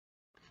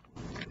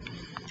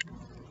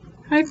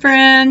Hi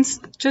friends,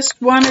 just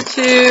wanted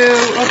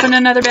to open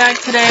another bag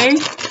today.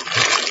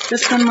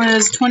 This one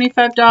was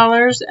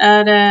 $25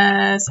 at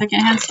a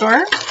secondhand store.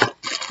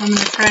 I'm going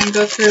to try and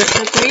go through it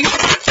quickly.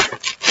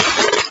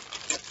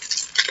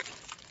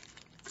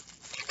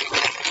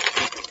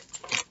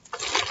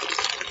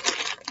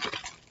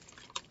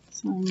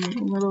 Some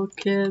little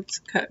kids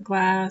cut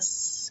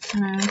glass,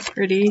 kind of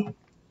pretty.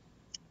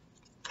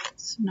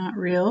 It's not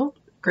real.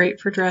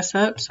 Great for dress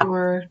ups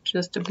or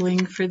just a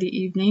bling for the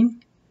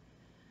evening.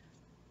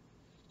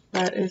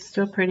 But it's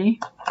still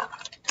pretty.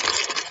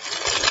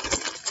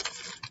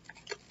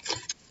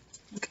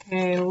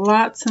 Okay,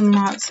 lots and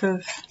lots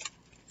of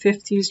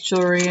 50s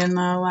jewelry in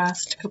the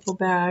last couple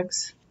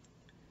bags.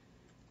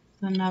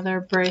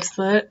 Another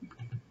bracelet.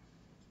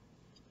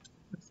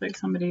 Looks like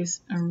somebody's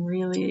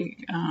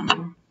really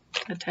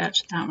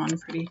attached that one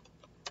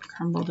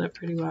crumbled it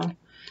pretty well.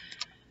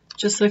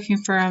 Just looking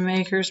for a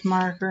maker's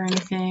mark or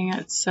anything.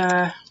 It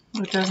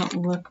doesn't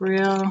look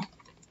real.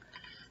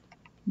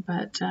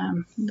 But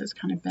it's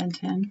kind of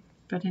bent in.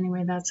 But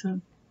anyway, that's a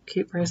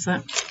cute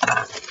bracelet.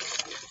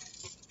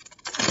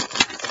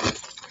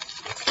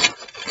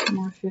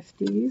 More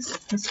 50s.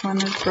 This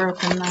one is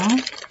broken though.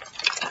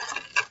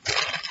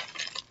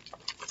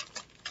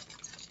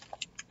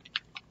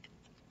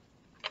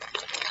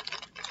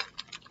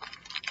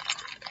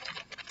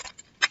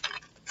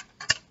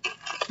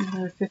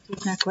 Another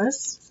 50s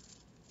necklace.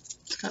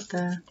 It's got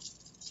the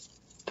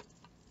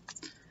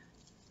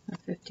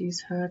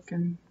 50s hook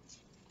and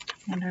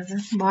whatever.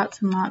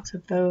 Lots and lots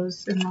of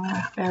those in the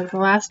last bag. The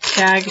last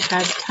bag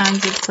had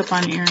tons of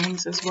clip-on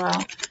earrings as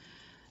well.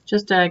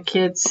 Just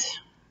kids,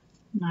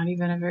 not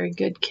even a very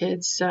good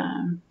kids.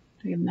 The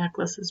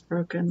necklace is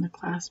broken, the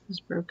clasp is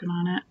broken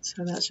on it,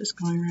 so that's just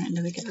going right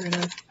into the get rid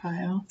of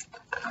pile.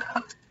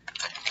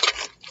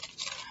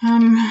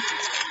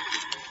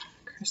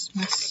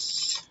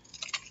 Christmas.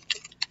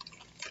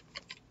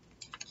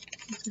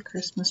 It's a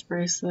Christmas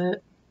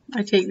bracelet.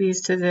 I take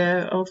these to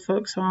the old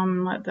folks' home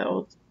and let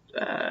the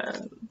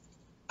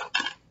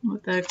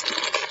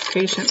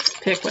patients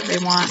pick what they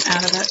want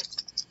out of it.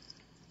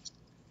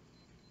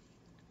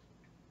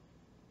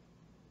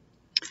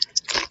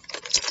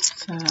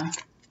 It's a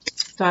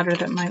daughter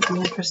that might be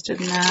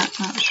interested in that,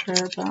 not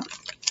sure, but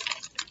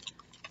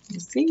we'll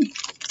see.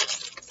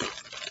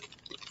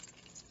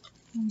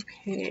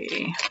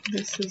 Okay,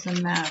 this is a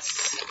mess.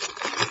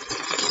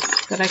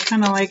 But I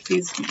kind of like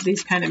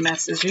these kind of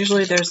messes.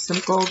 Usually there's some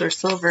gold or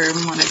silver in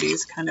one of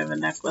these kind of a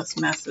necklace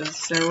messes.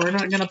 So we're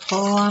not going to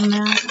pull on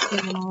that.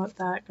 We're going to let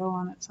that go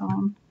on its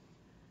own.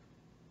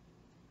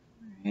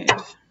 Alright,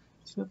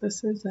 so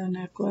this is a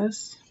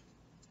necklace.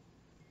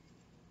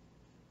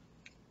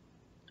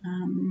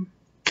 It's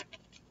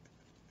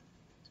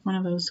one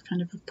of those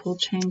kind of a pull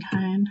chain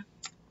kind.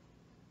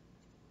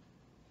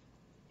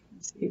 You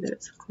can see that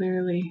it's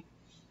clearly...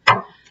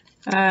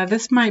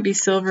 this might be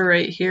silver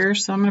right here,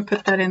 so I'm going to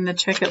put that in the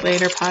check it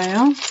later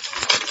pile.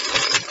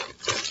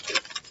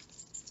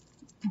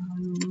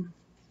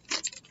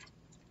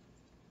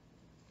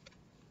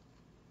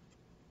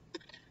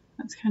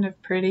 That's kind of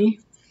pretty.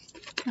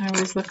 I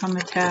always look on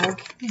the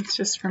tag. It's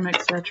just from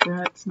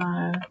etc. It's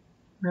not a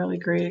really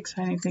great,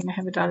 exciting thing. I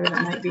have a daughter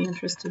that might be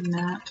interested in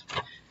that.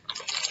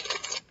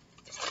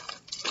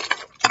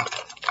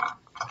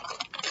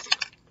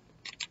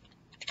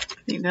 I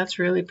think that's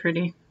really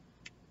pretty.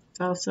 It's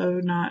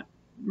also not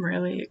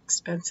really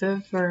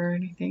expensive or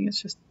anything.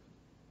 It's just,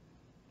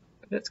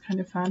 but it's kind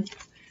of fun.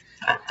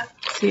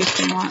 See if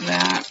they want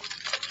that.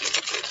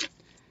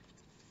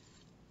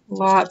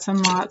 Lots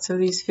and lots of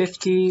these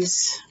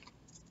 50s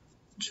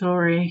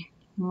jewelry.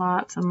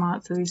 Lots and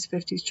lots of these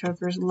 50s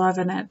chokers.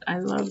 Loving it. I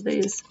love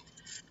these.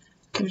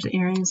 There's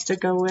earrings to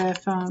go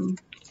with from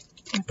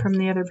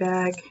the other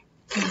bag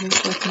I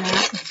was looking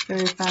at. It's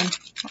very fun.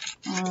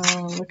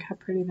 Oh, look how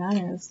pretty that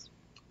is.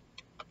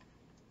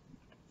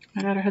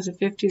 My daughter has a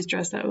 50s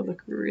dress that would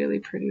look really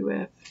pretty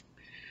with.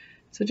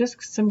 So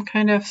just some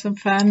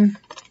fun.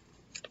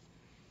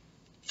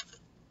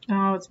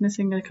 Oh, it's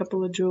missing a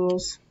couple of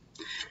jewels.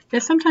 Yeah,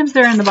 sometimes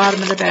they're in the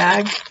bottom of the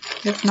bag.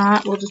 If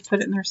not, we'll just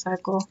put it in the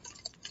recycle.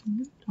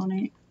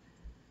 Donate.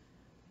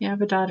 Yeah, I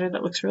have a daughter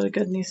that looks really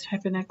good in these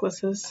type of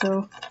necklaces,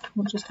 so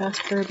we'll just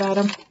ask her about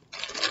them.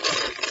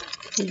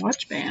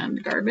 Watch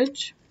band,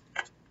 garbage.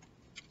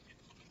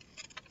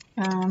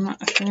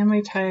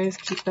 Family ties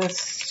keep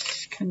us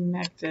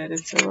connected.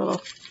 It's a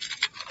little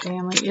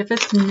family. If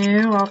it's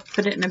new, I'll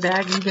put it in a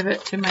bag and give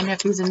it to my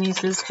nephews and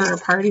nieces for a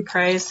party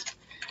prize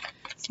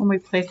when we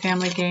play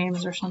family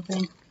games or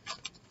something.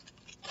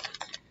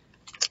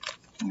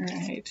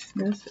 Alright,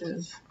 this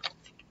is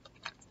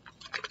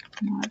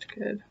not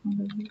good. What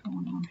is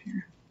going on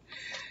here?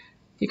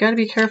 You got to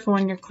be careful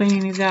when you're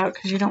cleaning these out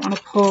because you don't want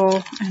to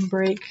pull and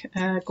break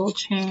a gold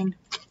chain,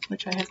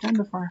 which I have done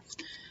before.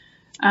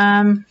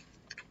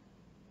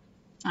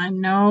 I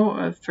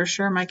know for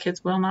sure my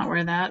kids will not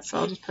wear that, so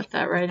I'll just put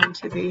that right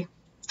into the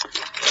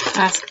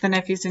ask the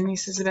nephews and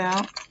nieces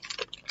about.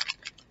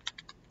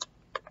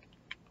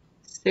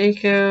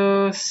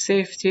 Seiko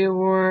Safety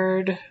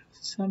Award,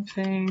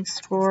 something,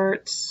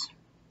 sports.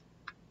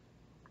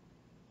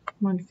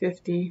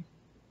 150.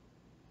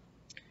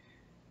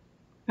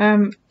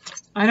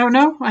 I don't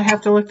know. I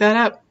have to look that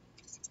up.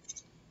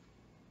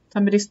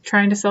 Somebody's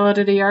trying to sell it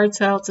at a yard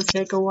sale to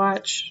take a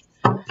watch.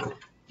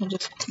 I'll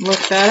just look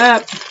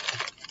that up.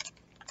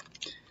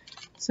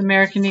 It's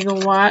American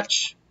Eagle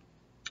watch.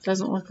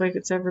 Doesn't look like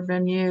it's ever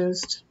been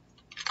used.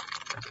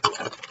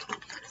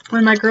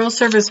 When my girls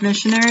serve as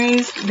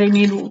missionaries, they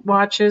need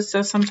watches,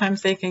 so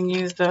sometimes they can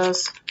use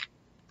those.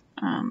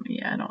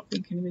 Yeah, I don't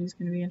think anybody's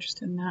going to be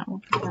interested in that.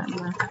 We'll put that in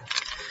the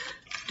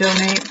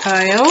donate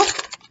pile.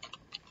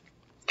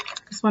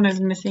 This one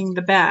is missing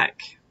the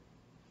back.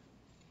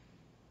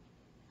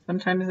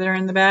 Sometimes they're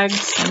in the bag,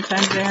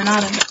 sometimes they're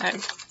not in the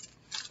bag.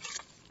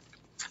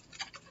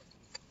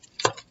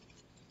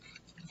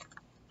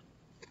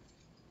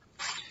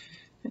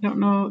 I don't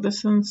know,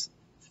 this one's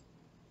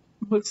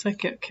looks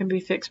like it can be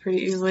fixed pretty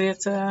easily.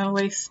 It's a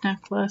lace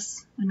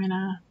necklace. I mean,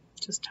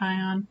 just tie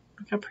on.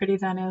 Look how pretty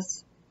that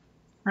is.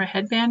 Or a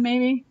headband,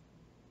 maybe?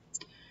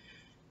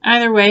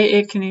 Either way,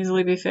 it can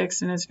easily be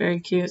fixed, and it's very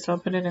cute, so I'll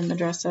put it in the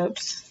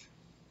dress-ups.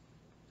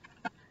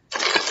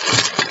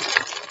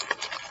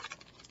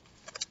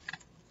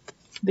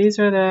 These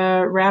are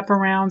the wrap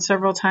around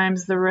several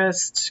times the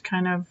wrist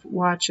kind of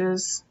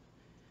watches.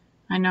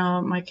 I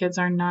know my kids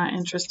are not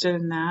interested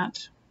in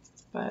that,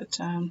 but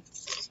so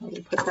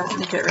we put that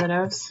in get rid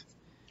of.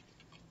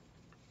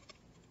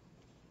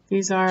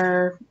 These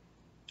are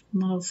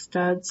little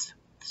studs,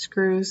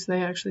 screws.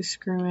 They actually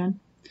screw in.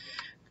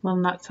 Little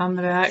nuts on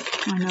the back.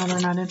 I know they're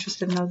not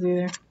interested in those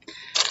either.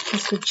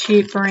 It's a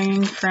cheap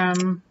ring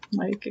from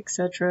like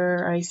Etc.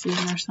 or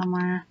Icy's or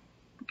somewhere.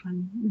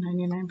 I'm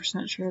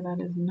 99% sure that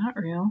is not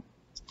real.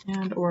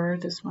 And or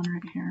this one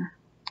right here.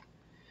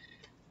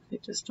 They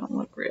just don't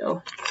look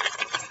real.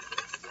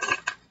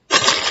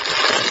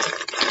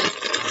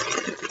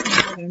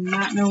 I do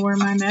not know where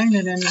my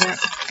magnet ended up.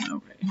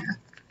 Oh, right here.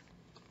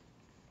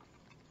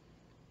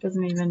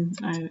 Doesn't even,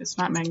 it's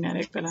not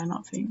magnetic, but I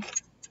don't think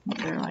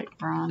they're like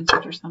bronzed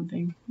or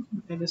something.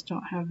 They just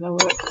don't have the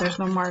look. There's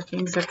no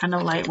markings. They're kind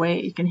of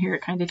lightweight. You can hear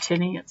it kind of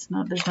tinny. It's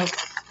not, there's no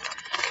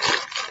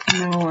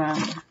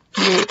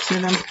weight to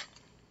them.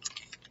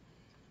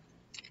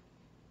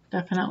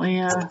 Definitely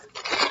a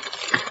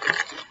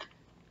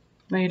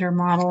later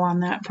model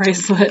on that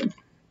bracelet.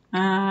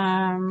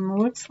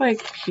 Looks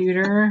like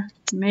pewter,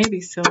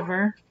 maybe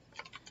silver.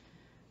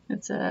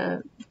 It's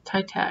a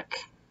Titec.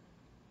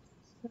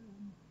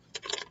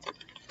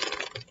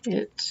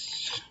 It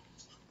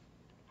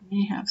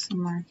may have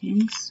some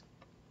markings.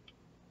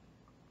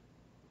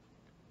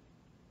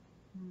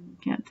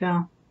 Can't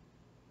tell.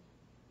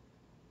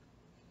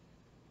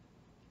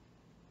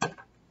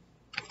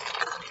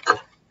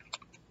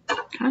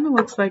 Kind of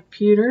looks like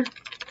pewter.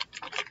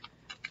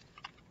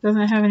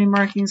 Doesn't have any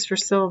markings for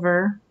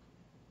silver.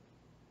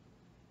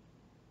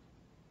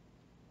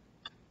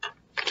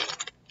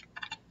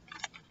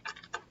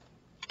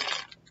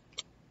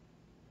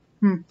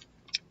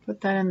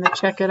 Put that in the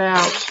check it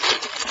out.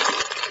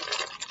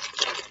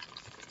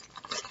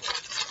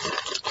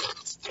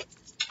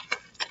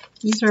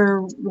 These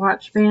are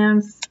watch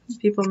bands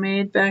people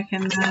made back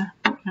in the,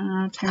 I don't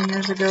know, 10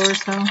 years ago or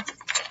so.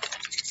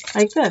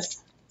 Like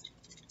this.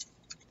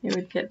 They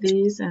would get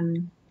these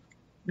and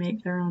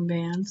make their own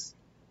bands.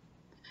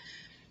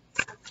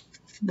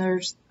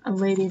 There's a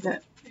lady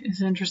that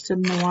is interested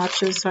in the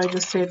watches, so I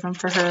just saved them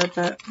for her,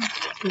 but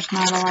there's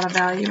not a lot of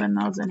value in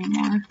those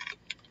anymore.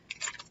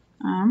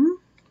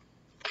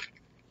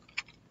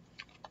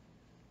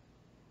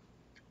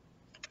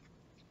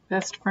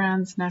 Best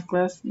friend's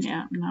necklace.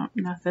 Yeah, no,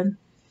 nothing.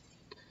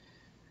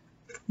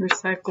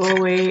 Recycle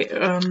away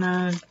on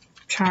the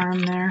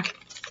charm there.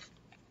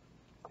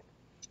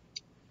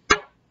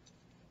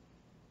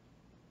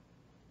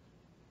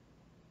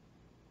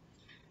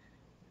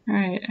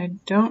 Alright, I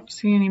don't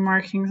see any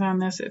markings on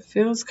this. It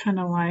feels kind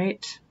of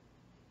light.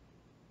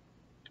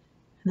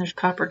 And there's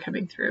copper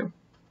coming through.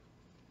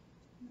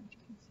 You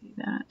can see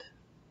that.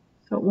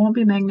 So it won't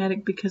be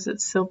magnetic because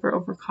it's silver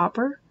over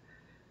copper.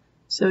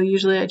 So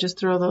usually I just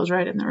throw those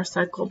right in the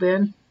recycle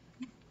bin.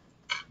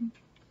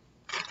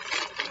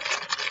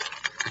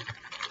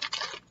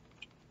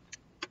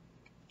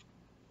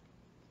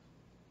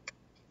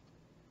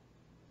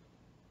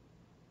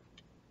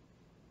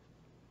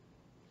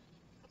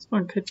 This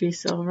one could be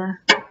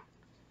silver.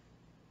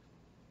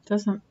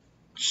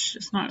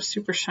 It's not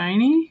super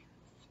shiny.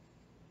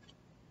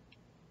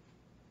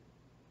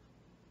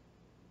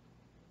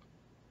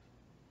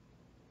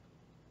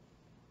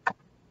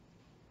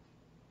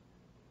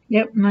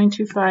 Yep,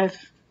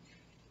 925.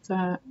 So,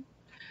 I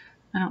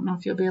don't know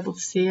if you'll be able to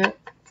see it.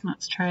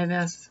 Let's try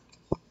this.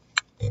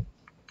 Can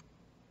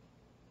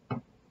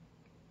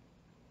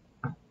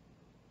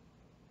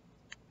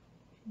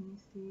you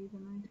see the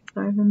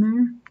 925 in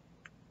there?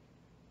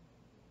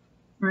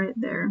 Right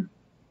there.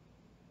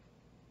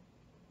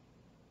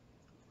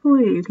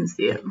 Hopefully you can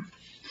see it.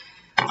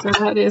 So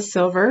that is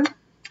silver.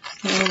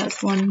 So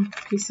that's one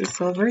piece of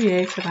silver.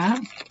 Yay for that.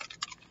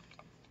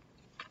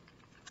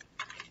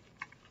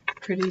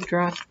 Pretty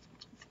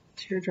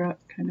teardrop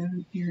kind of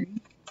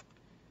earring.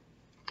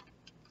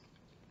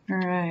 All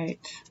right.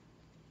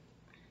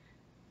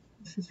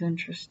 This is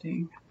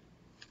interesting.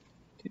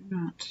 Do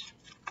not.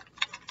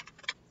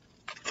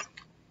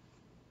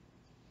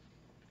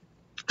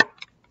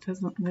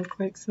 Doesn't look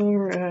like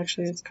silver.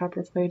 Actually, it's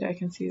copper plate. I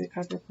can see the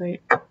copper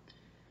plate.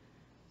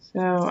 So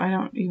I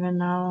don't even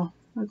know.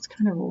 That's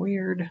kind of a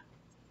weird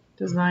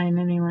design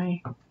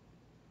anyway.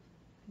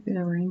 Maybe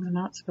the ring's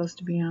not supposed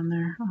to be on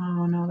there.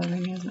 Oh no, the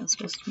ring isn't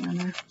supposed to be on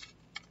there.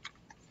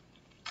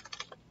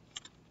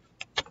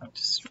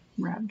 Just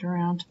wrapped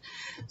around.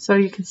 So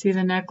you can see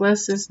the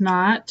necklace is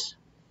not.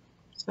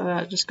 So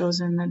that just goes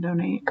in the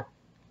donate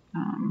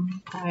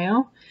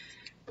pile.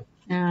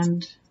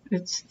 And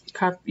it's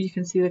you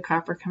can see the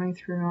copper coming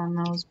through on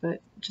those,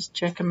 but just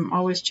check them.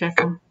 Always check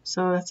them.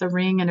 So that's a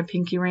ring and a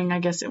pinky ring. I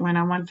guess it went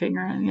on one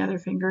finger and the other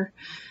finger.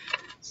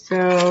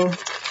 So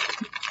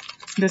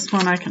this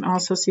one I can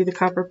also see the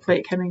copper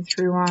plate coming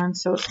through on,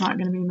 so it's not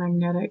going to be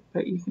magnetic,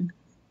 but you can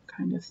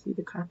kind of see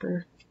the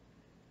copper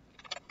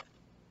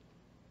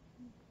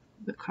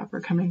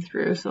coming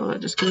through. So that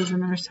just goes in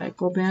the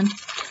recycle bin.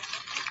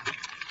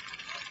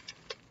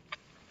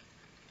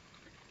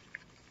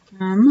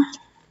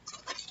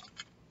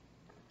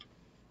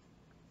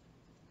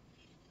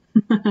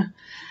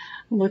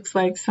 Looks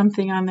like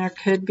something on there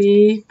could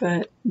be,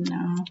 but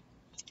no.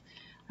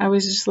 I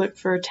always just look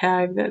for a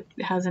tag that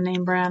has a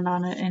name brand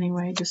on it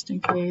anyway, just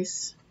in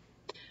case.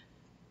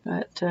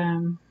 But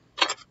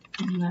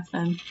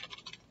nothing.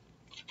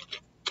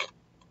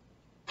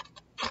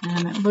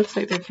 And it looks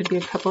like there could be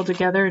a couple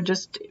together.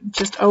 Just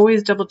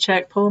always double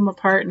check, pull them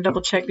apart and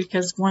double check,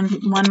 because one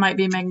might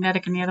be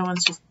magnetic and the other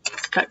one's just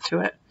stuck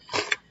to it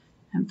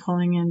and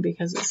pulling in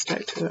because it's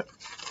stuck to it.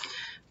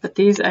 But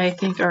these I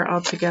think are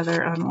all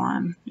together on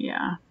one.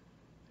 Yeah,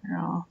 they're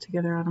all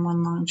together on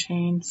one long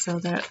chain, so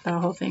that the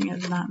whole thing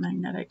is not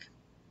magnetic.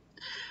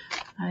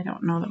 I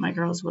don't know that my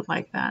girls would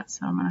like that,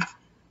 so I'm gonna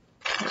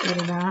get rid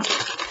of that.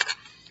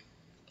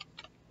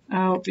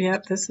 Oh,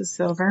 yep, this is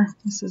silver.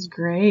 This is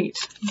great.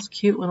 This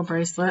cute little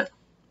bracelet.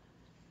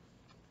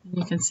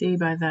 You can see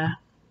by the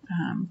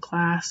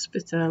clasp,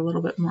 it's a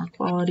little bit more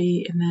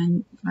quality. And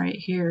then right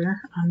here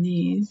on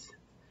these,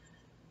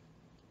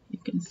 you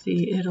can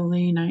see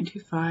Italy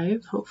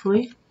 925,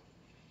 hopefully.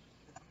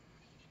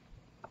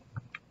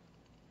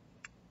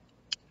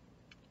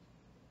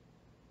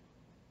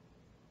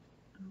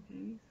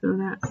 Okay, so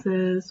that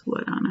says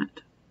what on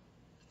it?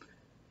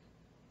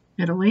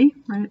 Italy,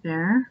 right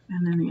there.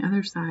 And then the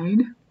other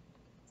side,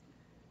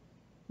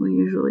 we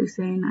usually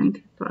say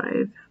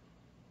 925.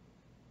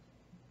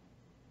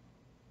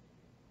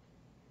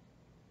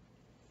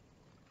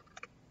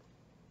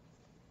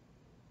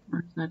 Or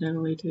is that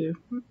Italy too?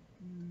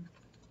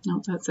 No,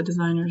 that's a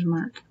designer's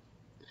mark.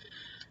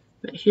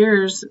 But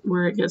here's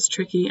where it gets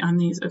tricky on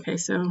these. Okay,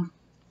 so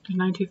there's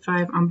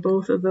 925 on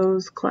both of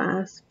those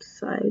clasp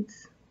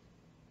sides.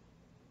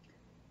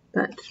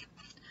 But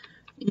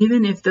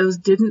even if those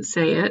didn't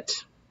say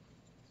it,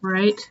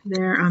 right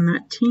there on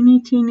that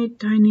teeny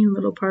tiny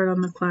little part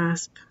on the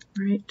clasp,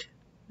 right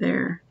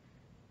there,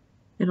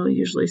 it'll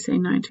usually say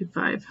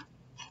 925.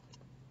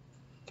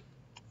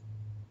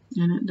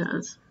 And it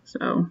does.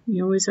 So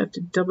you always have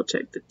to double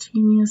check the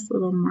teeniest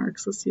little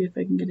marks. Let's see if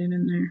I can get it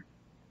in there.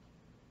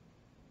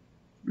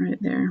 Right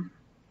there.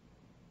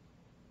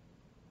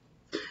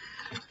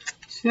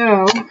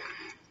 So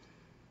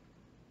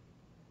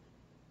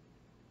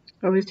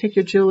always take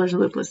your jeweler's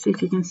loop. Let's see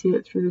if you can see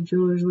it through the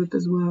jeweler's loop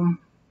as well.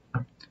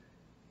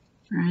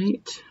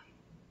 Right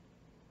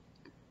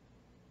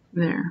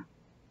there.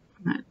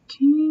 That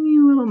teeny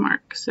little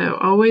mark. So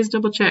always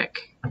double check.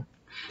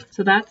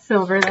 So that's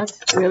silver.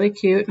 That's really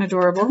cute and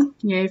adorable.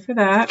 Yay for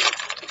that.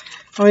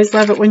 Always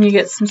love it when you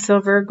get some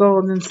silver or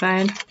gold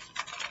inside.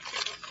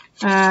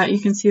 You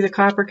can see the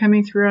copper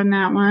coming through on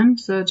that one.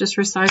 So just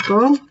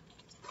recycle.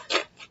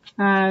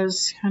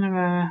 It's kind of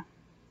a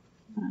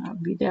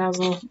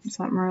bedazzle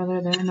something or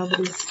other there.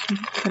 Nobody's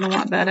going to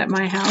want that at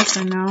my house,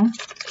 I know.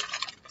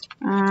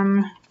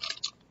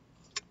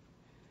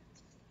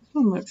 This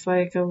one looks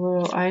like a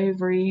little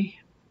ivory,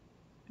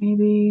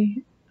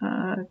 maybe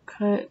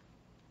cut.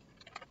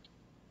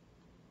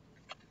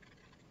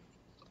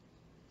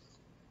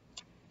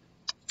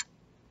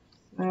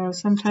 So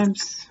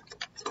sometimes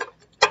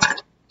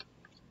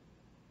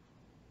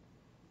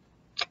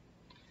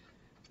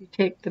you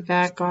take the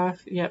back off.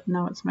 Yep,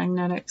 no, it's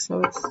magnetic, so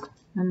it's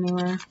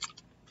anywhere.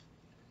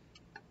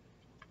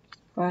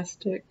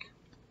 Plastic.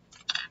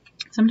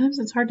 Sometimes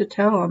it's hard to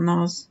tell on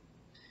those.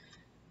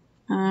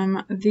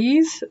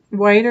 These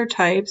whiter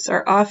types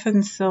are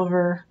often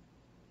silver.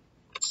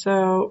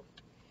 So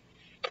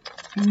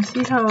you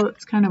see how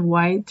it's kind of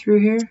wide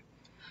through here?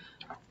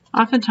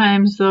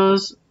 Oftentimes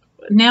those,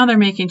 now they're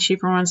making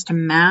cheaper ones to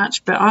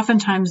match, but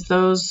oftentimes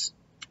those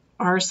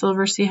are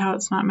silver. See how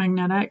it's not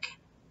magnetic?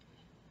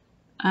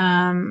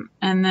 And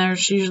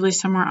there's usually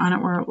somewhere on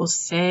it where it will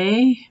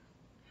say,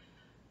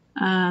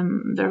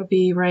 there'll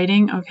be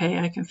writing. Okay,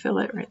 I can feel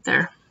it right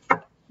there.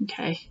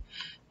 Okay,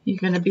 you're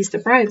going to be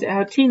surprised at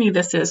how teeny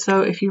this is.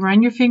 So if you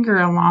run your finger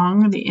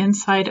along the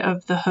inside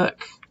of the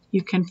hook,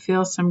 you can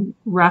feel some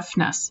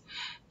roughness.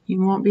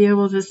 you won't be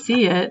able to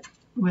see it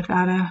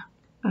without a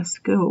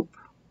scope.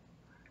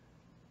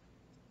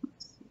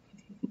 Let's see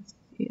if you can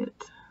see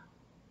it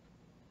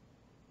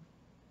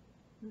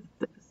with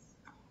this.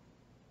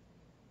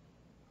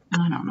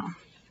 I don't know.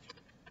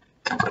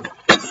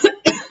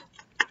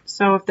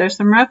 So if there's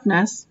some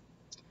roughness,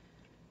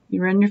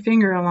 you run your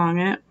finger along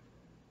it.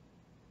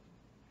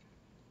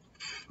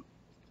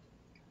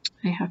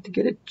 I have to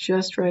get it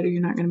just right or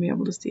you're not going to be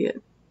able to see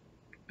it.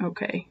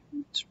 Okay,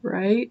 it's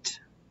right.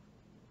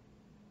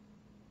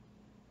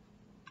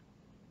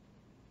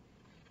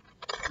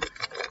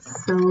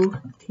 So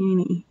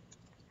teeny.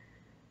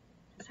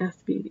 This has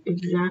to be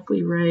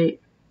exactly right.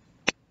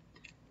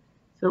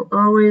 So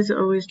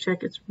always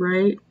check it's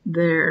right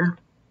there.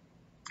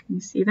 Can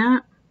you see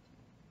that?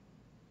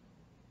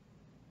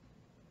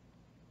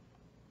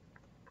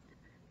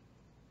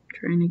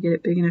 Trying to get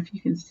it big enough you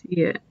can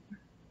see it.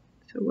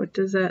 So what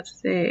does that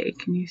say?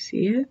 Can you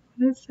see it?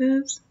 What it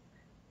says?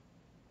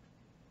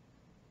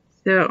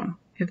 So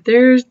if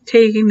they're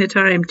taking the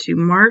time to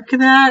mark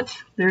that,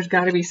 there's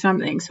got to be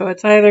something. So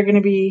it's either going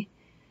to be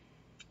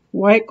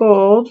white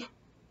gold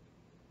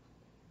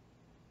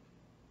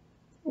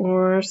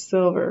or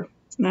silver.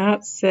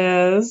 That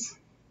says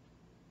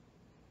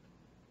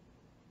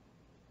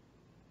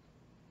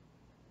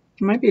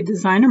it might be a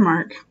designer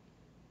mark.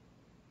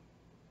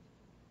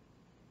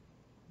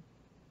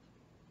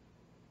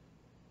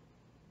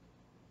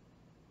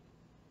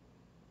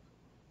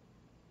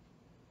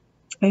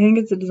 I think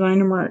it's a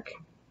designer mark.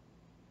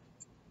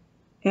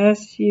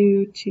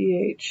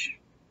 S-U-T-H.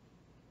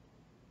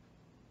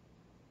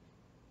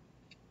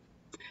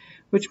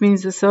 Which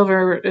means the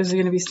silver is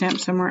going to be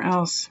stamped somewhere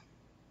else.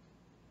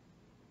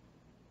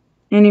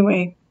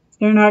 Anyway,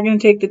 they're not going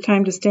to take the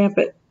time to stamp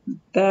it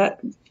that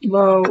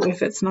low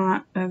if it's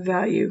not of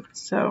value.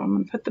 So I'm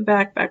going to put the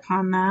back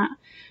on that.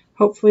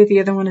 Hopefully the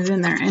other one is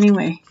in there.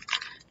 Anyway,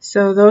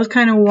 so those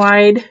kind of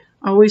wide,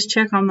 always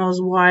check on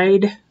those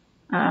wide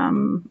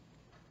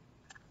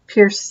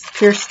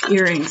pierced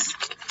earrings.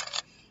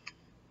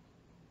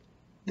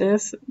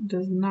 This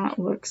does not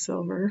look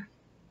silver.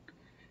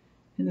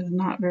 It is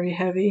not very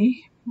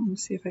heavy. Let me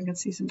see if I can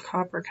see some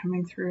copper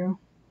coming through.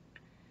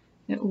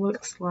 It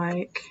looks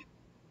like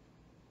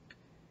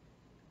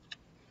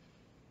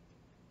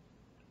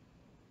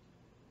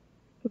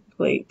the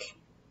plate.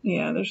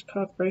 Yeah, there's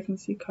copper. I can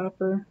see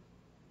copper.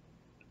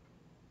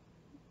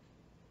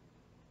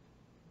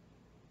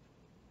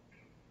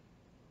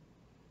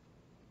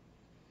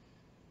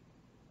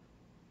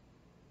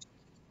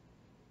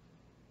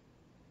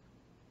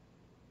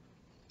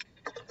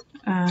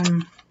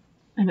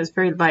 And it's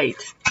very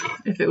light.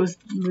 If it was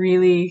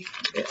really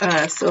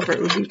silver,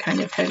 it would be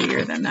kind of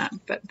heavier than that.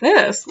 But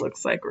this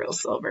looks like real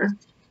silver.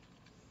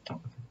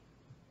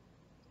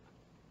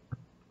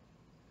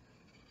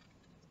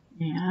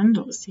 And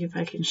let's see if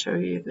I can show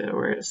you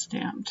where it's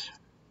stamped.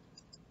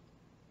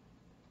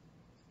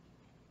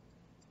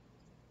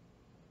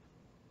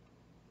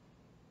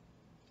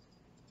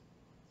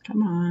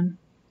 Come on,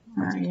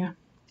 where are you?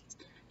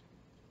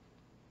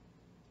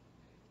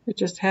 It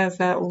just has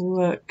that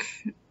look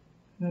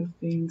of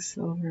being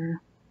silver.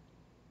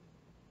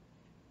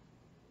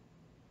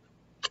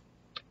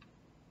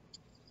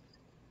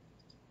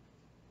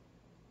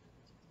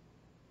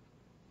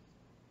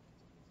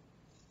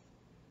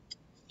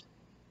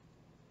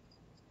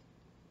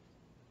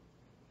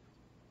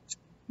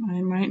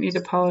 I might need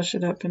to polish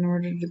it up in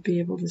order to be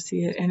able to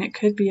see it, and it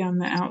could be on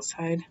the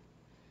outside.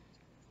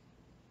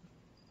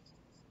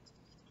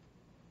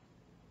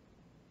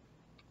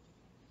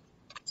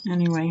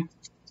 Anyway,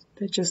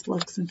 that just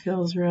looks and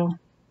feels real.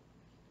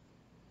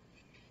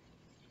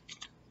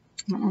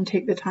 I won't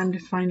take the time to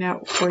find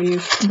out for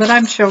you, but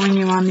I'm showing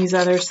you on these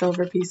other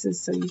silver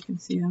pieces so you can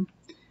see them.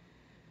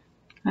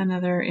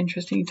 Another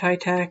interesting tie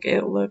tack.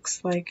 It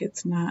looks like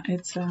it's not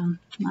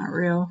not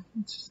real.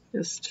 It's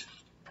just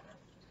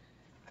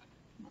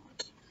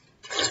not.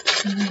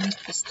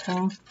 Just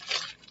tell.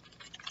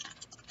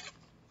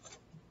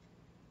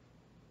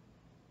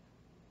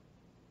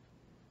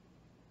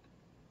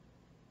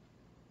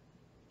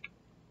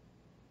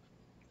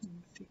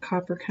 See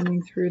copper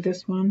coming through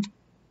this one.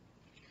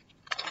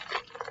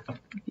 If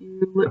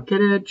you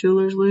get a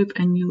jeweler's loupe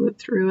and you look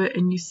through it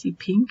and you see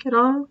pink at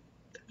all,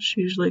 that's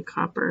usually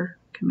copper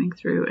coming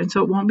through. And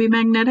so it won't be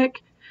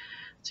magnetic,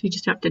 so you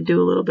just have to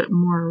do a little bit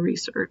more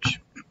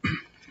research.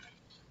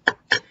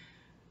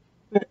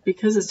 But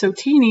because it's so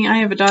teeny, I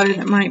have a daughter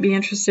that might be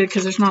interested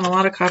because there's not a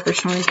lot of copper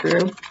showing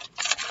through.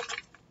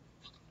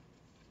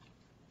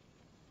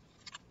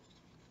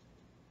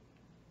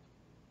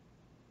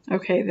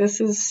 Okay,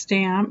 this is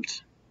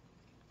stamped.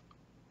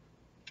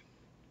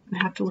 I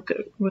have to look at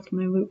with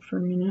my loupe for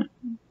a minute.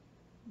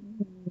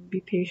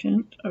 Be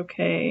patient.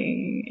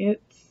 Okay,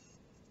 it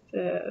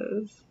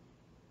says,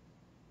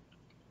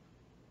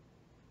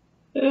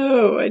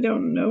 oh, I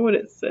don't know what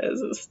it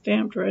says. It's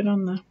stamped right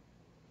on the,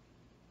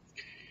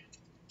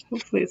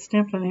 hopefully it's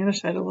stamped on the other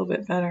side a little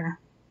bit better.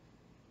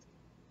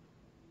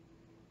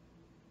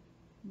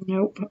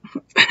 Nope,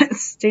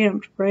 it's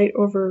stamped right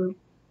over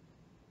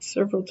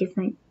several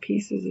different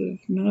pieces of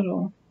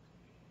metal.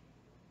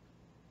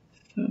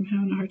 So I'm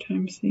having a hard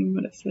time seeing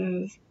what it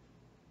says.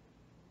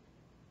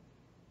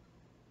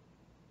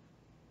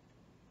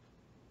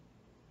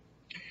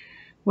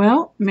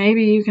 Well,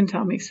 maybe you can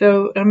tell me.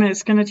 So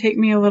it's going to take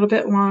me a little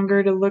bit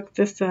longer to look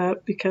this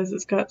up because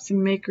it's got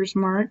some maker's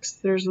marks.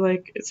 There's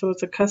so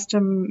it's a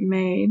custom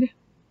made.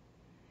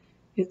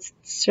 It's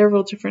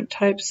several different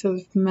types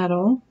of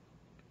metal.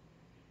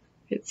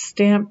 It's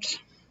stamped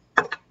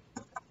right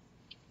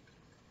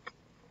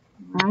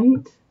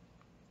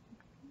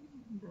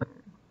there.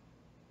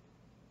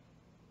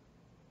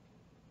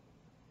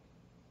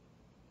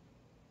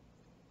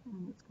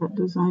 And it's got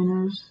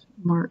designer's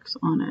marks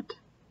on it.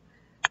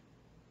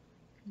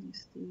 Can you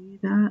see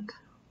that?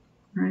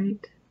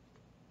 Right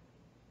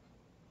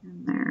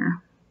in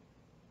there.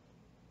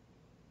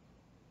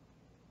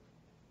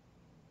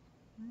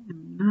 I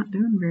am not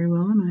doing very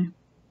well, am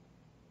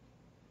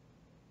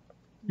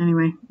I?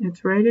 Anyway,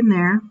 it's right in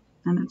there,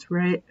 and it's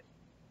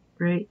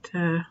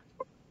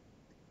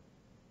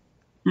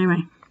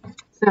anyway,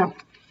 so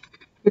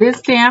it is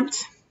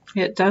stamped.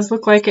 It does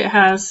look like it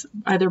has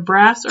either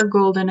brass or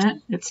gold in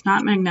it. It's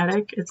not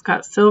magnetic. It's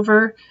got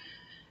silver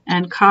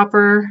and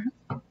copper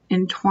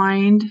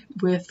entwined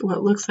with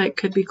what looks like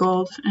could be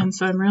gold, and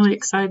so I'm really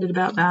excited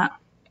about that.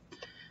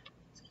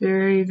 It's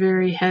very,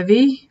 very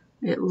heavy.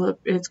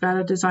 It's got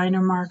a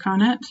designer mark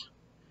on it,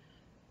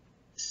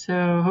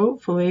 so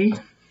hopefully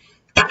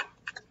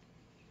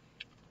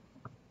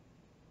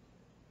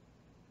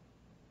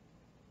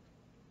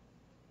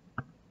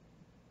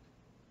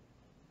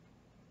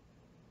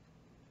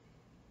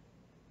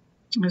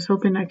I was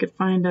hoping I could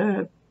find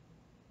it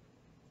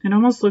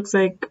almost looks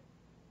like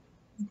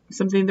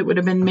something that would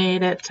have been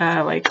made at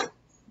like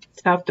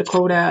South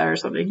Dakota or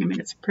something. I mean,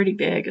 it's pretty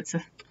big. It's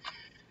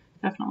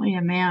definitely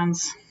a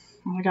man's.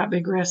 Well, I got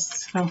big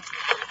wrists, so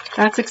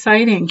that's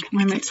exciting.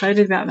 I'm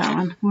excited about that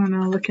one. I want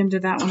to look into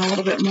that one a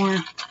little bit more.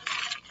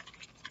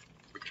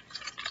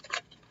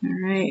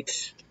 All right.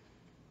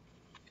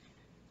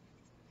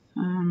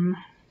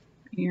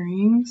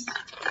 Earrings.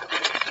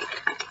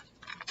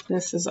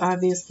 This is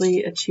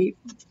obviously a cheap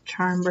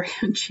charm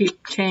brand,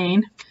 cheap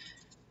chain.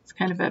 It's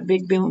kind of a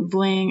big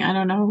bling. I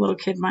don't know, a little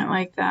kid might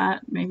like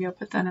that. Maybe I'll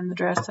put that in the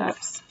dress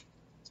ups.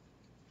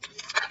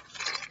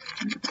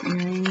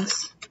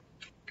 Earrings.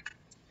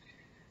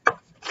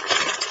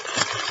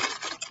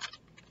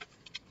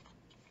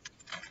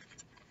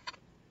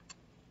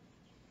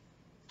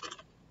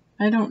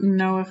 I don't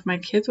know if my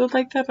kids would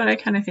like that, but I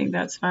kind of think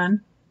that's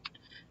fun.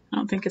 I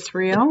don't think it's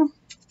real.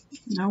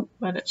 Nope,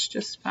 but it's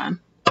just fun.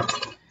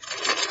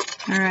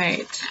 All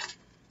right.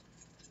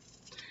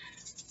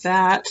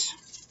 That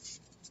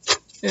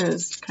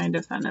is kind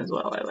of fun as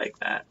well. I like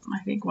that.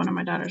 I think one of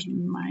my daughters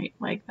might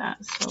like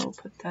that, so we'll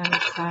put that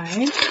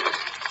aside.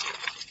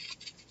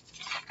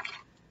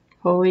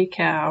 Holy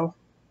cow.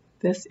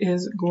 This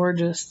is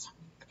gorgeous.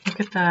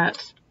 Look at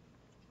that.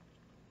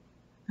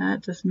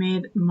 That just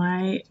made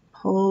my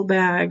whole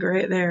bag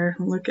right there.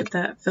 Look at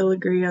that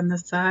filigree on the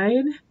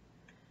side.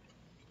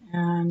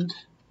 And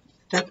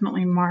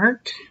definitely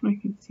marked. I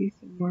can see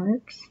some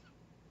marks.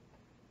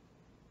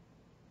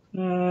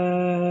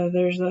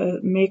 There's a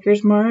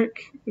maker's mark,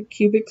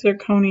 cubic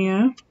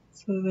zirconia,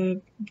 so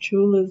the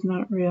jewel is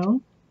not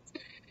real.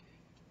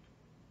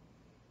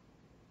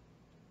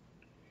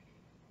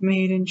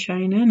 Made in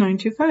China,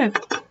 925.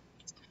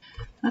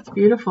 That's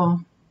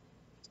beautiful.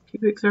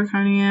 Cubic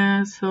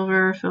zirconia,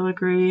 silver,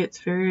 filigree. It's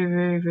very,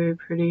 very, very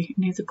pretty. It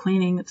needs a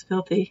cleaning. It's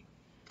filthy.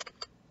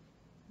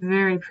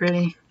 Very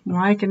pretty. I'm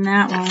liking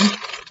that one.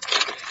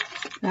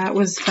 That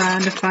was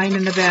fun to find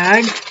in the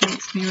bag.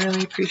 Makes me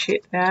really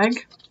appreciate the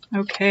bag.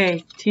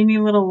 Okay, teeny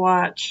little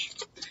watch.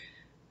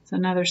 It's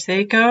another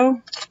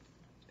Seiko.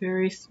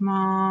 Very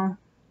small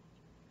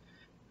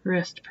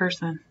wrist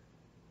person.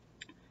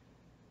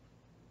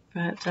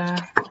 But,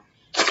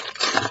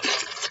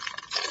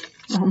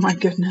 oh my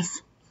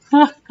goodness.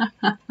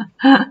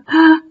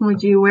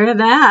 Would you wear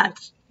that?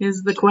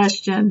 Is the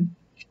question.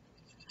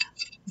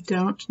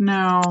 Don't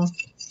know.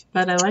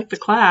 But I like the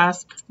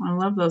clasp. I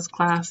love those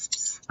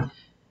clasps.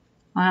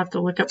 I'll have to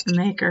look up the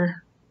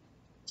maker.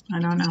 I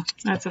don't know.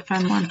 That's a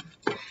fun one.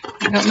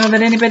 I don't know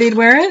that anybody'd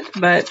wear it,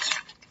 but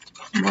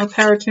more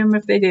power to them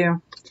if they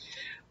do.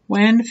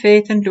 When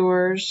Faith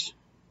Endures,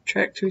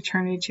 Trek to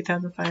Eternity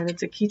 2005.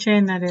 It's a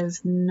keychain that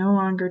is no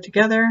longer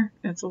together.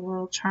 It's a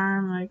little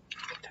charm like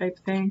type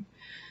thing.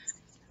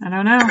 I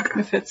don't know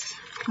if it's,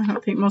 I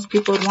don't think most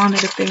people would want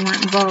it if they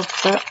weren't involved,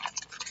 but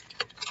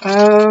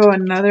oh,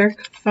 another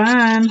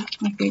fun.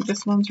 I think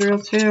this one's real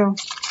too.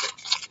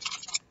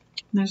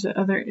 There's the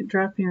other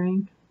drop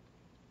earring.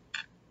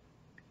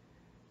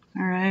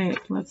 All right,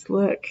 let's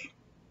look.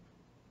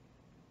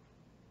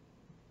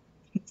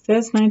 It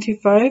says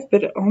 925,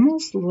 but it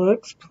almost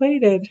looks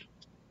plated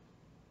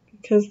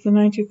because the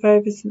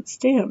 925 isn't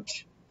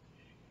stamped.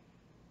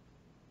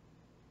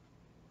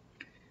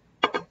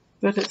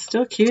 But it's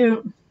still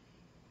cute.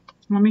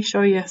 Let me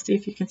show you, see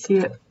if you can see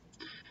it.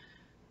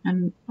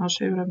 And I'll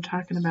show you what I'm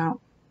talking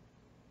about.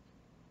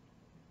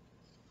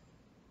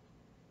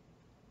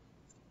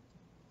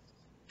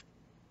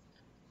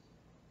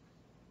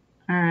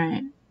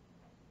 Alright.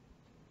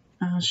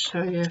 I'll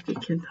show you if you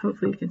can,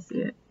 hopefully you can see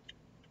it.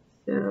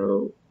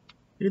 So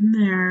in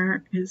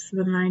there is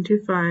the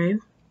 925,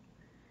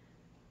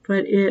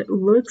 but it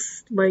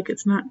looks like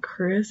it's not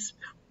crisp.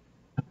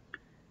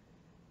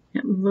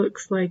 It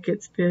looks like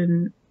it's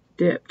been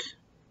dipped.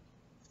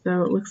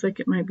 So it looks like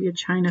it might be a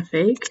China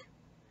fake,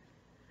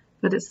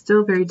 but it's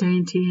still very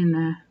dainty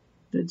and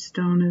the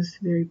stone is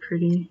very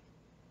pretty.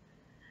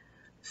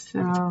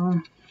 So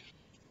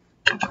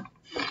it's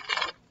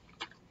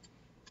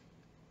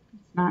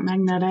not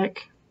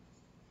magnetic.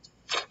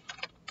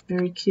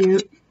 Very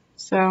cute.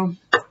 So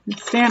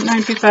it's stamped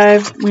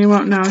 925. We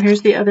won't know.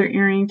 Here's the other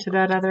earring to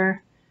that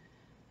other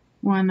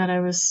one that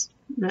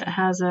that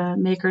has a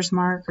maker's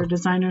mark or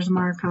designer's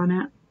mark on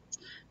it.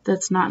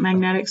 That's not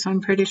magnetic, so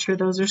I'm pretty sure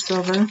those are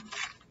silver.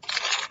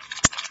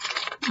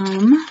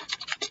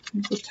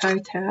 There's a tie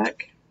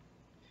tack.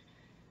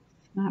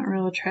 Not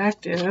real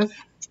attractive.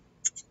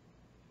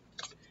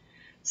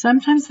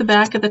 Sometimes the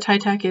back of the tie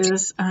tack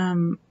is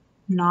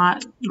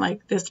not,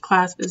 like this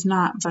clasp is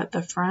not, but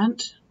the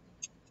front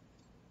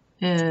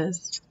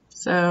is.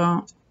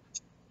 So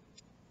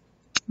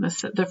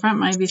the front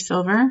might be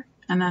silver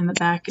and then the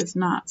back is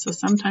not. So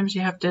sometimes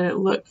you have to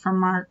look for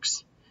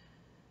marks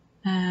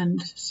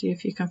and see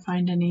if you can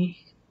find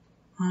any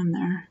on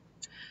there.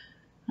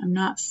 I'm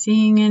not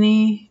seeing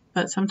any,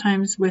 but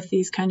sometimes with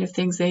these kind of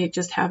things they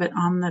just have it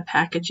on the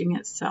packaging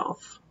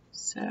itself.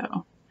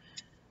 So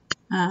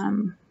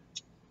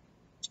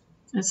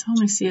it's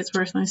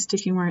worth only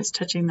sticking where it's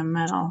touching the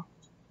metal.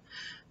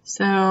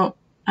 So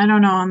I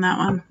don't know on that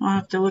one. I'll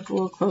have to look a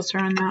little closer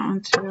on that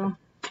one too.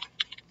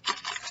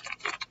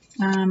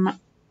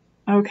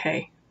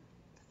 Okay,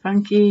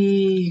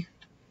 funky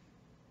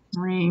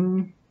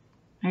ring.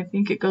 I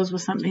think it goes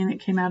with something that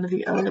came out of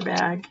the other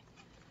bag,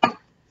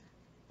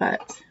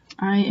 but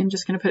I am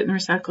just going to put it in the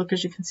recycle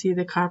because you can see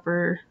the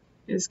copper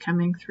is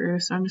coming through,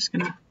 so I'm just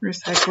going to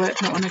recycle it.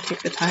 I don't want to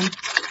take the time.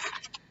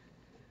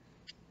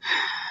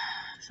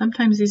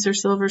 Sometimes these are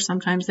silver,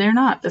 sometimes they're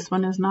not. This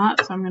one is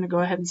not, so I'm going to go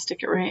ahead and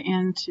stick it right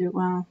into,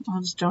 well,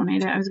 I'll just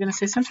donate it. I was going to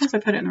say sometimes I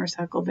put it in the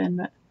recycle bin,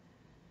 but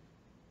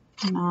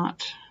I'm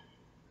not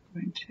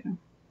going to.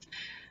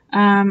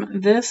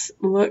 This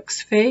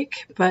looks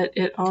fake, but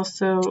it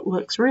also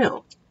looks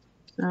real.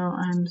 So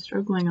I'm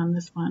struggling on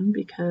this one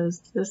because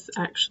this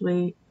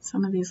actually,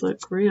 some of these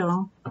look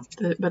real,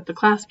 but the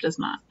clasp does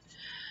not.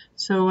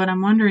 So what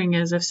I'm wondering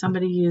is if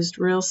somebody used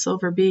real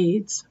silver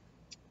beads,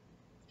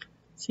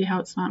 see how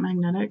it's not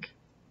magnetic,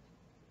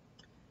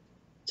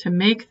 to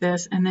make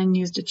this and then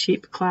used a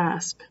cheap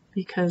clasp,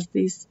 because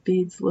these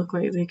beads look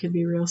like they could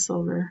be real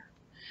silver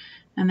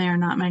and they are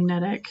not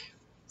magnetic.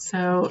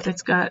 So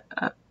it's got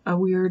a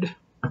weird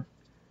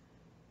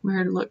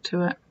look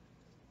to it.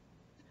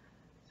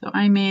 So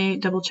I may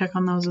double check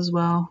on those as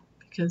well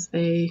because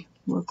they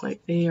look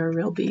like they are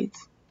real beads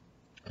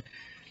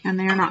and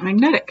they are not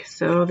magnetic.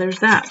 So there's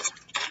that.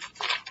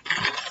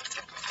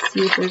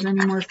 See if there's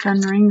any more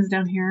fun rings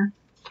down here.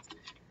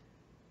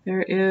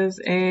 There is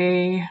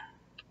a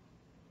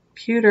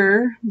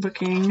pewter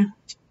looking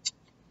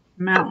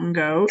mountain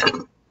goat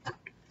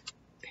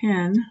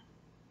pin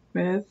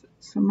with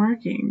some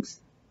markings.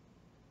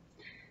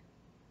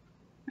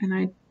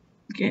 And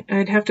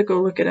I'd have to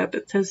go look it up.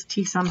 It says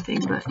T something,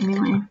 but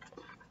anyway,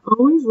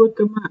 always look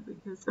them up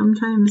because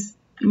sometimes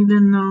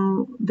even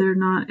though they're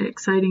not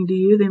exciting to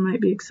you, they might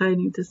be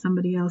exciting to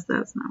somebody else.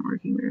 That's not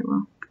working very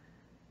well.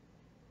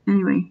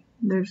 Anyway,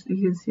 you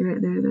can see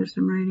right there, there's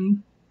some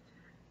writing.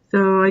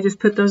 So I just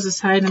put those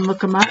aside and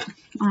look them up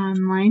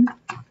online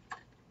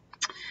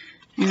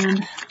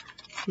and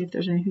see if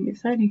there's anything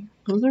exciting.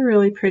 Those are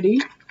really pretty.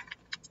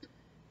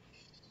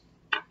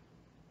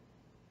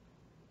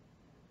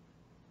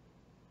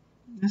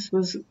 This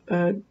was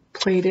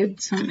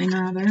plated something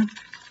or other.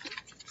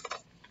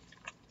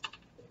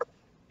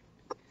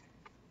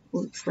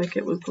 Looks like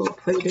it was gold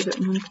plated at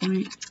one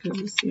point because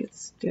you see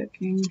it's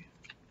sticking.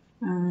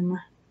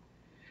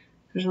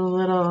 There's a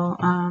little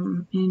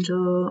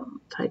angel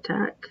tie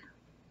tack,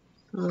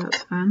 so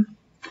that's fun.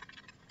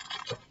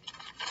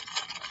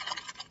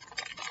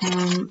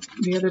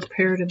 The other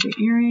pair to the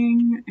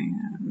earring,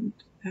 and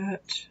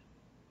that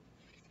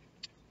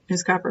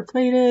is copper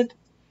plated,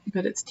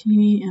 but it's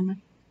teeny, and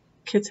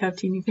kids have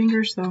teeny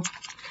fingers, so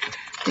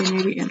they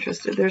may be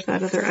interested. There's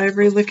that other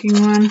ivory looking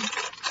one.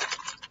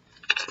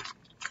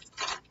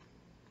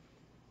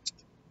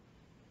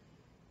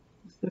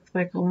 This looks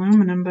like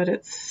aluminum, but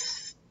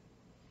it's,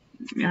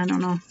 I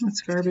don't know,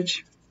 it's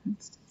garbage.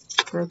 It's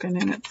broken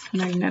and it's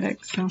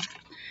magnetic, so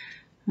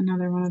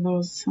another one of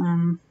those,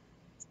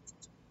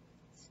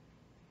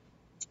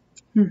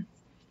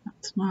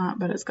 it's not,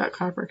 but it's got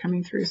copper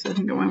coming through, so I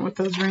think it went with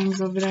those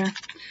rings over there.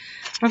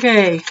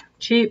 Okay,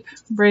 cheap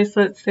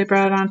bracelets they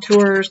brought on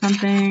tour or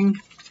something.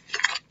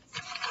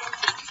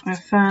 A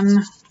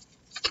fun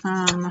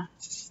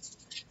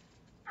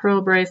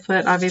pearl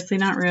bracelet, obviously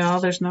not real.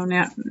 There's no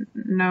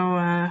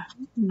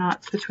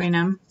knots between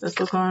them. This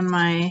will go in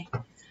my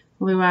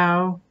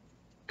luau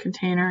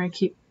container. I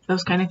keep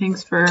those kind of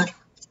things for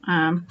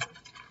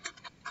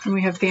And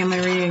we have family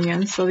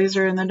reunions. So these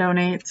are in the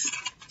donates.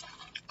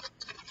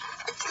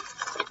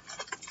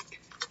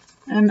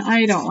 And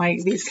I don't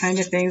like these kind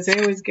of things. They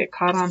always get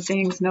caught on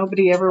things.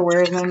 Nobody ever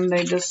wears them.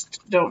 They just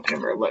don't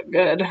ever look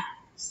good.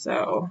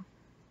 So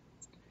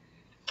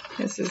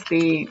this is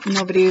the,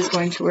 nobody is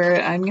going to wear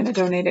it. I'm going to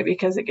donate it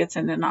because it gets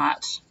in a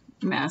knot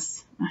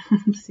mess.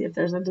 See if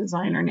there's a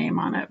designer name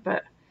on it,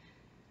 but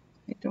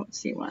I don't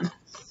see one.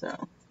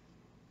 So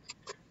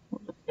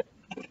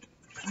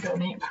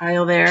donate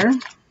pile there.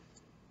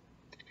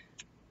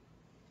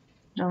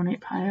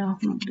 Donate pile.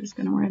 Nobody's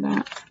going to wear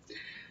that.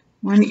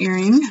 One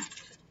earring.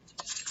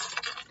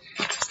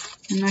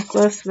 A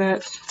necklace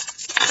that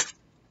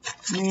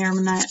may or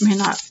may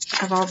not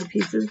have all the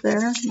pieces there.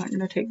 I'm not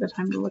going to take the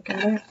time to look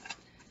at it.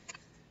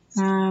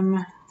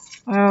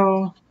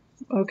 Oh,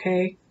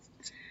 okay.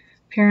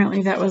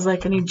 Apparently that was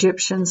like an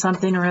Egyptian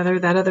something or other.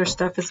 That other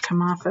stuff has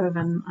come off of,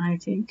 and I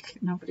think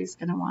nobody's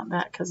going to want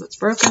that because it's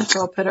broken, so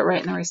I'll put it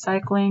right in the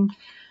recycling.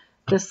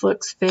 This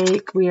looks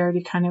fake. We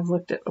already kind of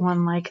looked at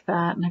one like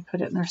that, and I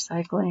put it in the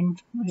recycling.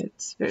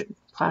 It's very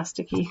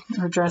plasticky,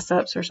 or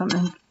dress-ups or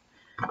something.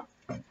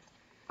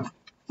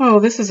 Oh,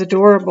 this is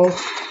adorable.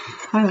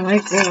 I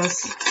like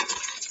this.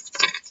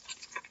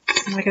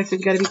 Like I said,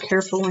 you got to be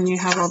careful when you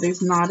have all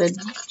these knotted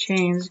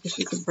chains because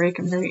you can break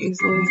them very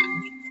easily.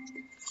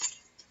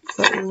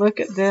 But look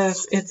at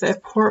this. It's a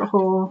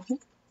porthole.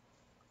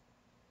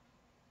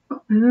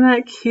 Isn't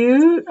that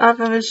cute? Off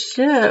of a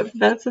ship.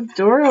 That's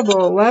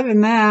adorable.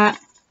 Loving that.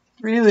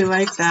 Really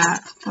like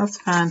that. That's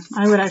fun.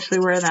 I would actually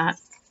wear that.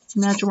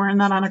 Imagine wearing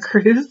that on a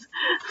cruise.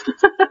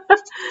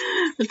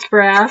 It's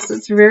brass.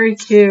 It's very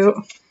cute.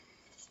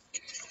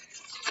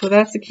 So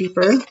that's a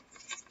keeper.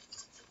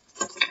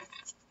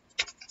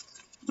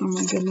 Oh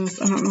my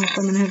goodness. I don't know if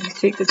I'm going to have to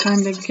take the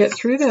time to get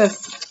through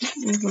this.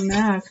 It's a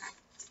mess.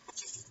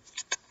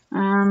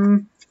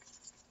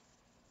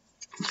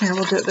 Here,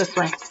 we'll do it this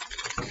way.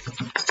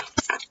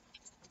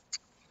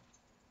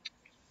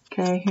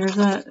 Okay, here's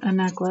a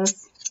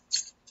necklace.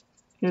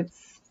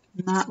 It's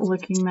not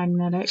looking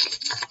magnetic.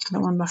 The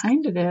one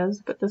behind it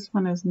is, but this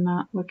one is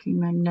not looking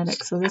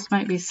magnetic. So this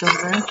might be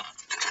silver.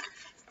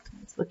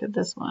 Let's look at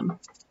this one.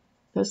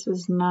 This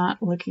is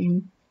not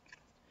looking...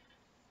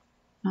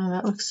 Oh,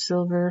 that looks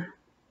silver.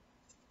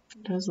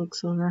 It does look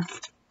silver.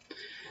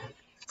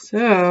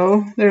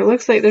 So, there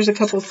looks like there's a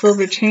couple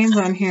silver chains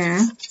on here.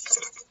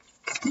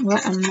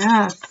 What a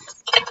mess.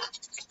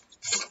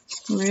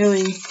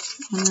 Really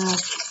a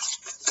mess.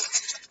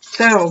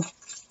 So,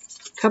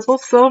 couple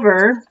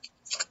silver.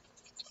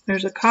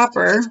 There's a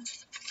copper.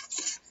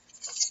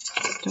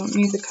 Don't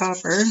need the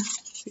copper.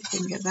 See if I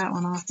can get that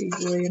one off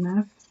easily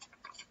enough.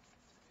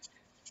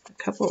 A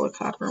couple of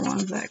copper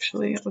ones,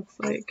 actually, it looks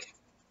like.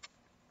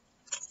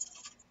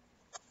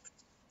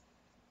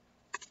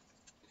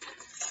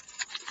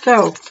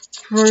 So,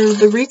 for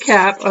the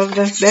recap of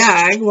this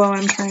bag, while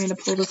I'm trying to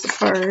pull this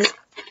apart,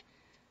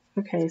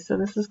 okay, so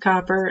this is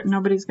copper.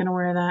 Nobody's going to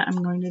wear that.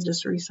 I'm going to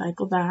just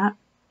recycle that.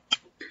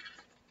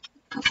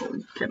 I'll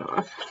get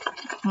off.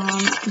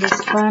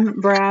 This fun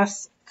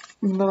brass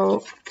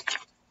little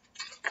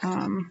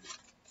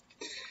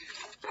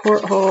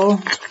porthole.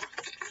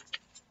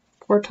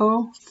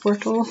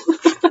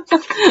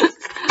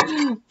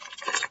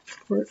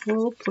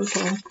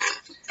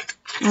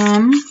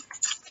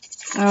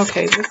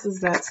 Okay, this is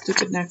that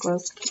stupid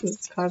necklace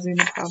that's causing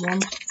the problem.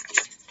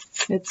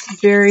 It's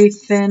very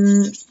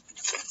thin,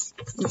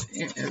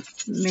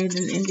 made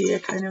in India,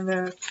 kind of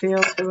a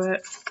feel to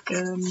it,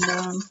 and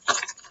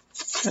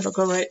it'll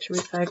go right to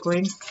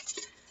recycling.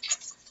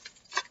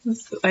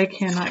 I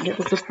cannot get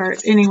this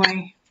apart.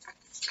 Anyway,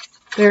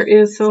 there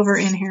is silver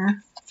in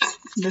here.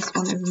 This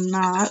one is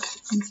not.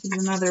 This is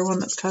another one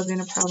that's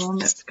causing a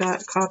problem. It's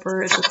got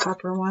copper. It's a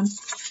copper one,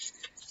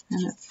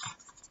 and it's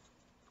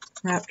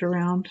wrapped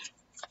around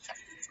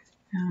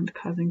and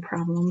causing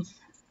problems.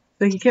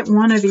 So you get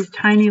one of these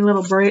tiny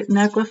little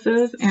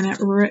necklaces, and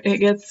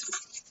it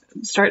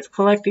starts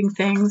collecting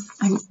things.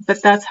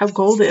 But that's how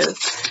gold is.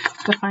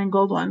 To find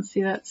gold ones.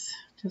 See, that's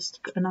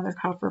just another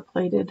copper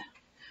plated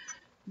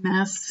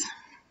mess.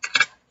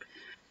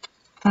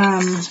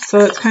 So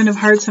it's kind of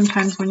hard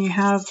sometimes when you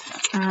have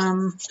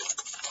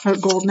a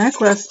gold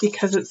necklace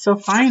because it's so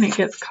fine. It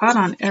gets caught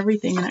on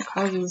everything and it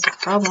causes a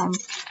problem.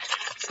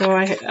 So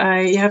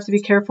you have to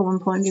be careful when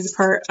pulling these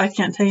apart. I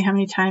can't tell you how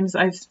many times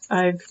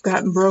I've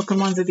gotten broken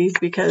ones of these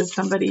because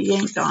somebody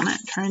yanked on it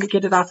trying to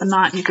get it off a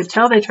knot. And you could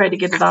tell they tried to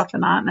get it off a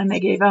knot and then they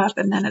gave up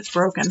and then it's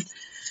broken.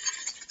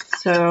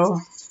 So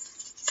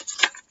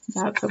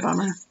that's a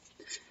bummer.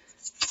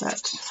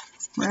 But,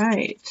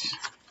 right.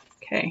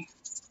 Okay.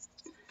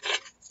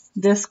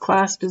 This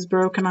clasp is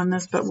broken on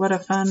this, but what a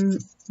fun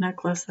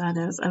necklace that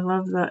is. I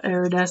love the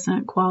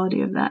iridescent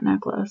quality of that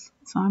necklace.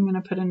 So I'm going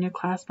to put a new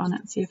clasp on it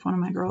and see if one of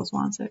my girls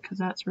wants it, because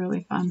that's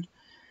really fun.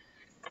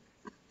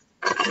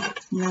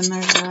 And then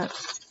there's that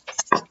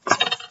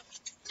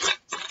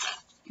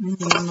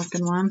Indian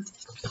looking one.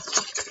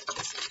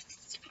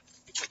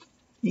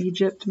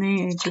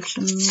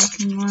 Egyptian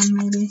looking one,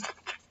 maybe.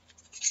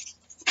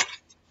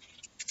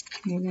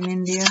 Made in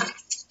India.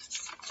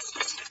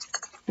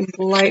 These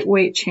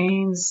lightweight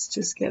chains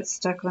just get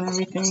stuck on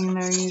everything.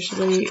 They're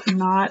usually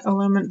not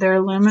aluminum. They're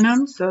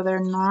aluminum, so they're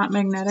not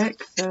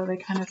magnetic. So they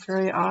kind of throw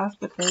you off,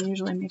 but they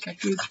usually make a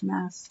huge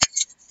mess.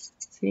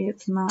 See,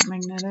 it's not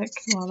magnetic.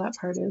 Well, that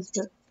part is,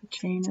 but the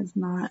chain is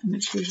not, and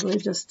it's usually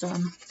just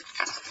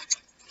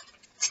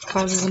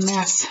causes a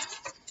mess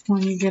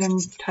when you get them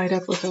tied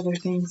up with other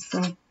things.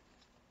 So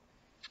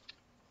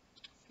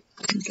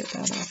get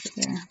that off of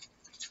there.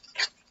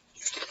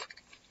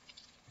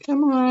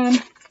 Come on.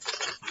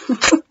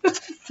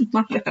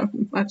 Not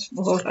having much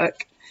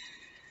luck.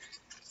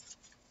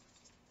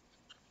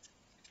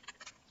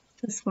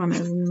 This one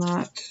is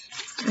not.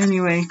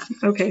 Anyway,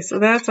 okay, so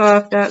that's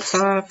off. That's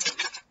off.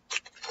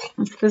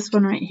 It's this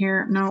one right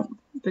here. No,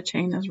 the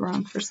chain is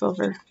wrong for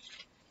silver.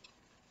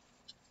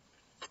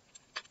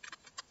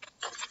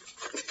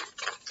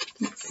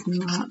 It's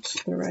not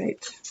the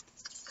right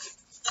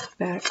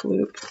back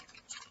loop.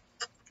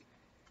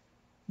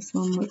 This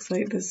one looks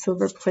like the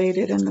silver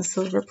plated, and the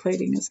silver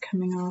plating is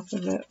coming off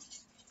of it.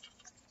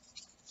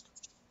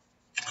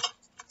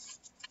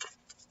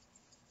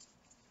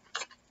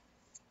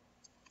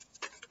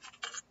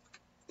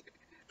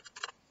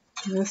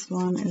 This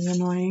one is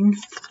annoying.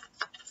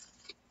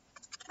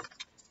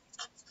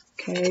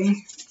 Okay.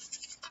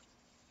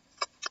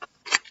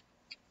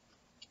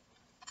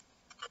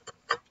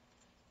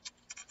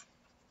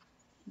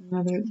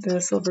 The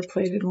silver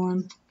plated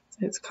one.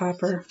 It's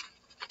copper.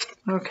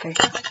 Okay.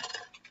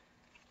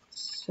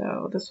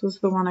 So this was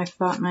the one I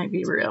thought might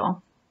be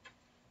real,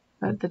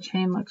 but the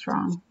chain looks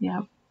wrong.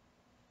 Yep.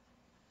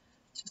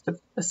 It's just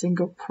a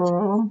single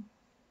pearl.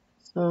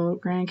 So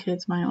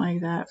grandkids might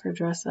like that for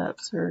dress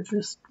ups or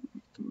just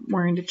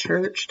wearing to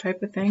church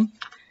type of thing.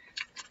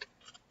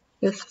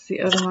 This is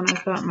the other one I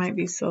thought might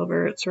be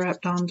silver. It's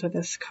wrapped onto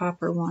this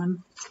copper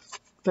one.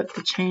 But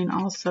the chain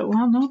also,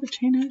 well, no, the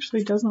chain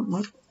actually doesn't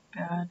look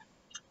bad.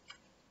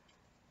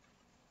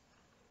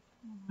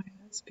 Oh my,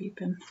 that's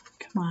beeping.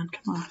 Come on,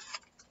 come off.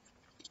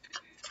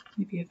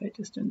 Maybe if I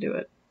just undo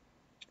it.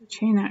 The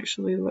chain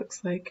actually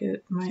looks like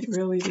it might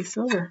really be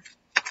silver.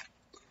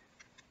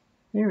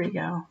 There we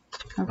go.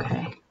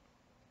 Okay.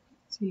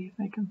 Let's see if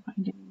I can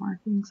find any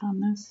markings on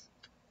this.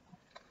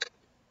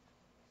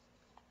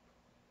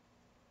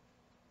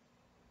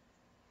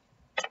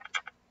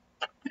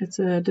 It's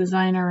a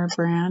designer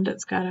brand.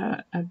 It's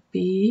got a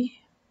B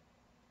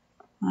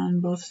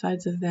on both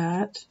sides of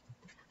that.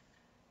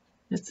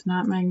 It's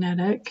not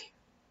magnetic.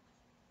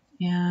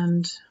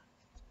 And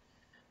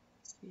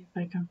let's see if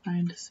I can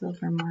find a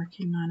silver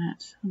marking on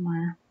it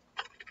somewhere.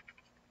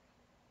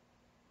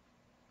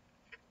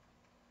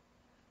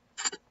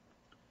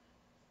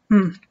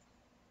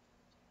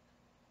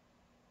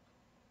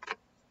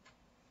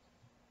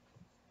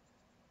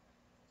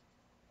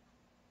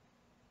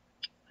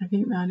 I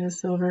think that is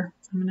silver.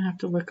 I'm going to have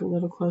to look a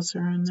little closer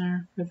on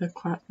there for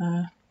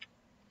the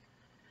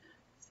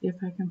see if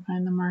I can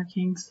find the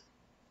markings.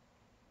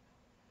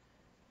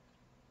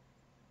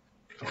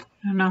 I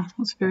don't know.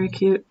 It's very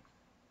cute.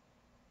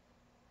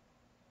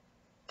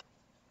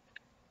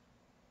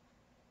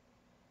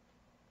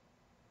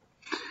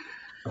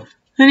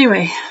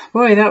 Anyway,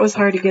 boy, that was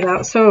hard to get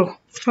out. So,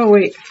 oh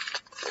wait.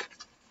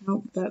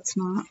 Nope, that's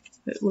not.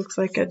 It looks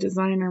like a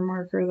designer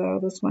marker though.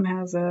 This one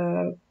has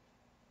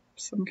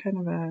some kind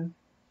of a,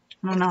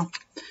 I don't know.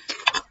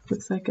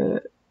 Looks like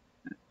a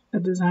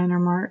designer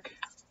mark.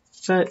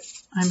 But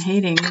I'm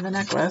hating the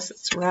necklace.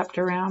 It's wrapped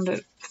around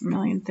a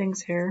million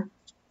things here.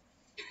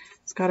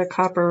 It's got a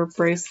copper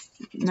brace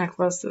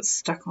necklace that's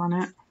stuck on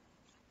it.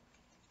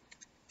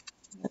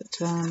 But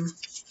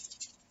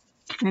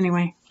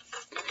anyway,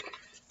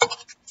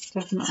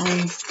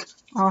 definitely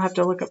I'll have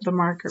to look up the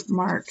mark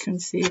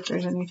and see if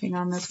there's anything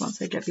on this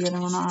once I get the other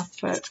one off.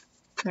 But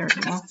there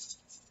we go.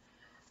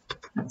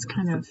 That's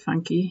kind of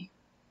funky.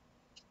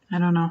 I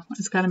don't know.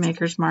 It's got a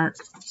maker's mark,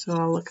 so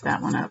I'll look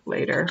that one up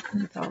later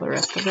with all the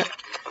rest of it.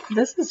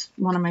 This is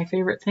one of my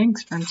favorite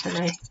things from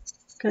today.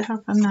 Look at how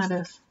fun that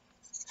is.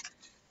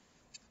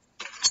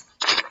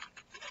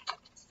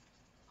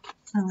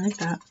 I like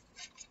that.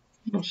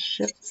 Little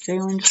ship,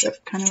 sailing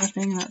ship kind of a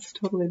thing. That's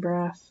totally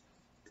brass.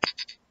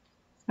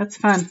 That's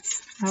fun.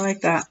 I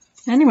like that.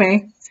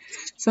 Anyway,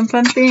 some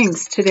fun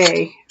things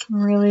today.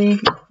 Really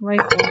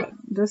like that.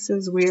 This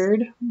is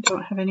weird.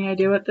 Don't have any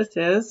idea what this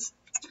is.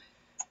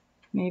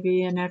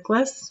 Maybe a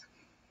necklace.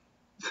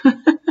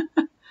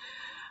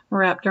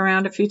 Wrapped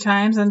around a few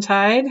times and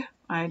tied.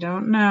 I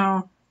don't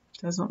know.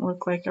 Doesn't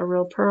look like a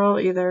real pearl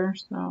either.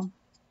 So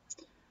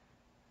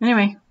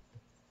anyway,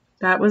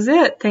 that was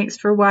it. Thanks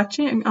for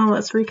watching. Oh,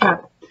 let's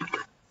recap.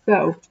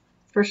 So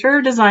for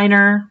sure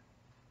designer,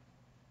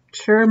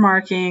 sure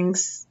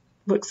markings.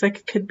 Looks like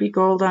it could be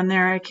gold on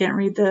there. I can't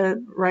read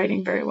the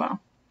writing very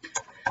well.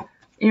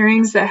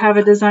 Earrings that have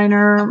a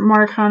designer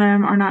mark on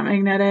them are not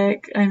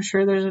magnetic. I'm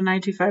sure there's a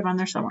 925 on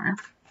there somewhere.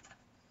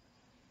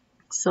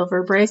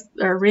 Silver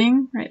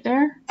ring right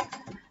there.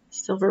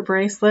 Silver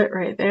bracelet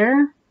right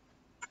there.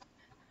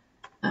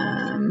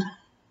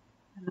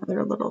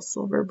 Another little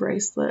silver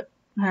bracelet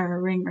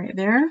or ring right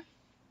there.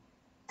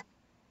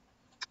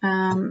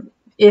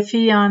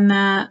 iffy on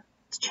that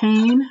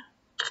chain,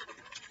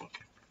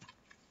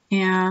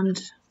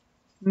 and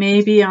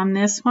maybe on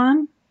this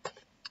one,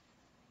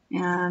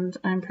 and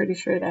I'm pretty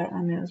sure that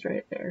one is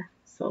right there,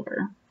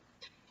 silver.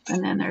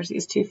 And then there's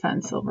these two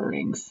fun silver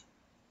rings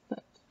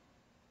that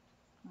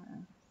are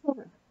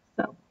silver.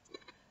 So,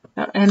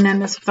 and then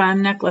this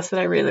fun necklace that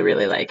I really,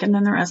 really like. And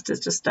then the rest is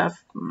just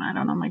stuff I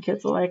don't know my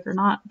kids will like or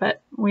not.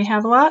 But we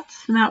have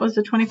lots, and that was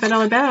a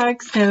 $25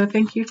 bag. So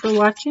thank you for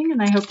watching,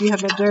 and I hope you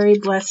have a very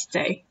blessed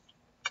day.